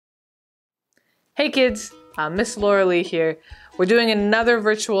Hey kids, Miss Laura Lee here. We're doing another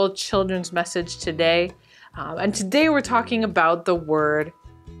virtual children's message today. And today we're talking about the word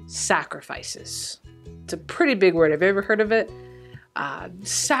sacrifices. It's a pretty big word. Have you ever heard of it?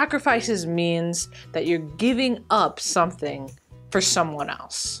 Sacrifices means that you're giving up something for someone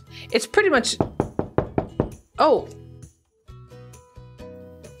else. It's pretty much... Oh!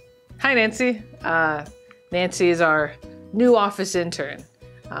 Hi, Nancy. Nancy is our new office intern.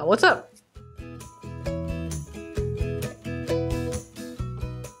 What's up?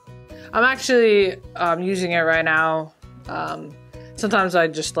 I'm actually using it right now. Sometimes I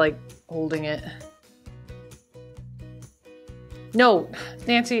just like holding it. No,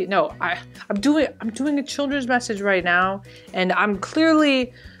 Nancy, no. I'm doing a children's message right now, and I'm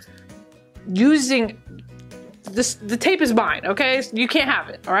clearly using this. The tape is mine, okay? You can't have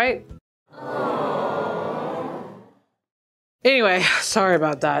it, all right? Anyway, sorry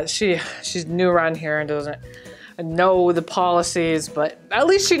about that. She's new around here and doesn't know the policies, but at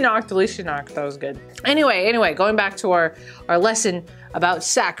least she knocked. That was good. Anyway, going back to our lesson about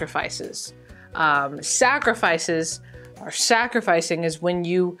sacrifices. Sacrificing is when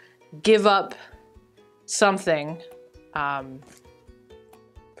you give up something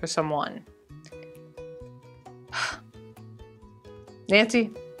for someone. Nancy,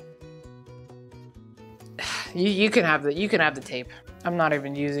 you can have the tape. I'm not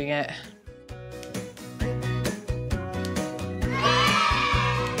even using it.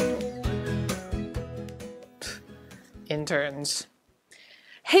 Interns.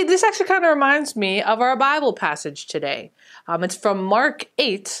 Hey, this actually kind of reminds me of our Bible passage today. It's from Mark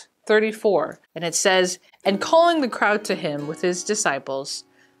 8:34, and it says, "And calling the crowd to him with his disciples,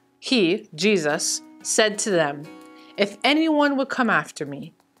 he, Jesus, said to them, 'If anyone would come after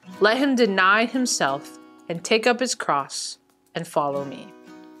me, let him deny himself and take up his cross and follow me.'"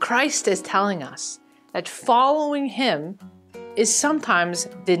 Christ is telling us that following him is sometimes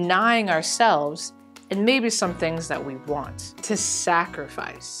denying ourselves and maybe some things that we want to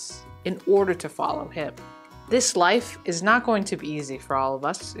sacrifice in order to follow him. This life is not going to be easy for all of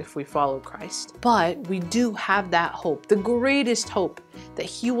us if we follow Christ, but we do have that hope, the greatest hope, that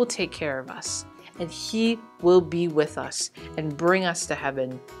he will take care of us and he will be with us and bring us to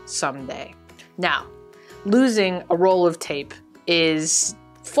heaven someday. Now, losing a roll of tape is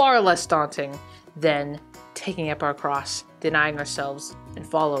far less daunting than taking up our cross, denying ourselves, and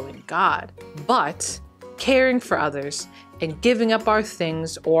following God. But caring for others and giving up our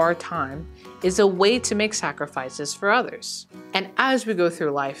things or our time is a way to make sacrifices for others. And as we go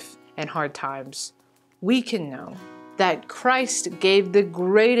through life and hard times, we can know that Christ gave the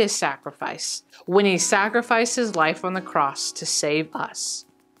greatest sacrifice when he sacrificed his life on the cross to save us,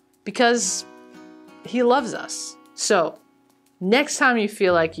 because he loves us. So next time you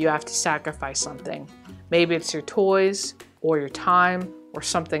feel like you have to sacrifice something, maybe it's your toys or your time or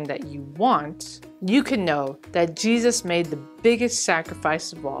something that you want, you can know that Jesus made the biggest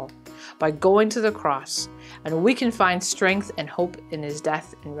sacrifice of all by going to the cross, and we can find strength and hope in his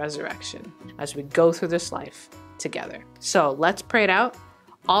death and resurrection as we go through this life together. So let's pray it out.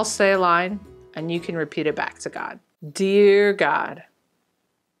 I'll say a line and you can repeat it back to God. Dear God,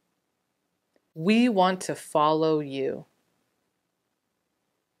 we want to follow you,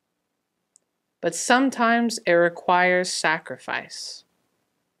 but sometimes it requires sacrifice.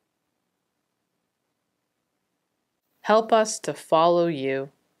 Help us to follow you.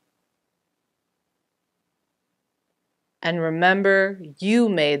 And remember, you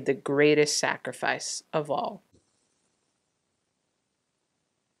made the greatest sacrifice of all.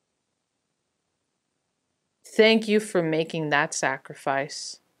 Thank you for making that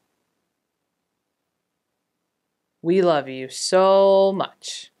sacrifice. We love you so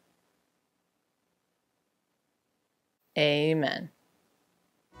much. Amen.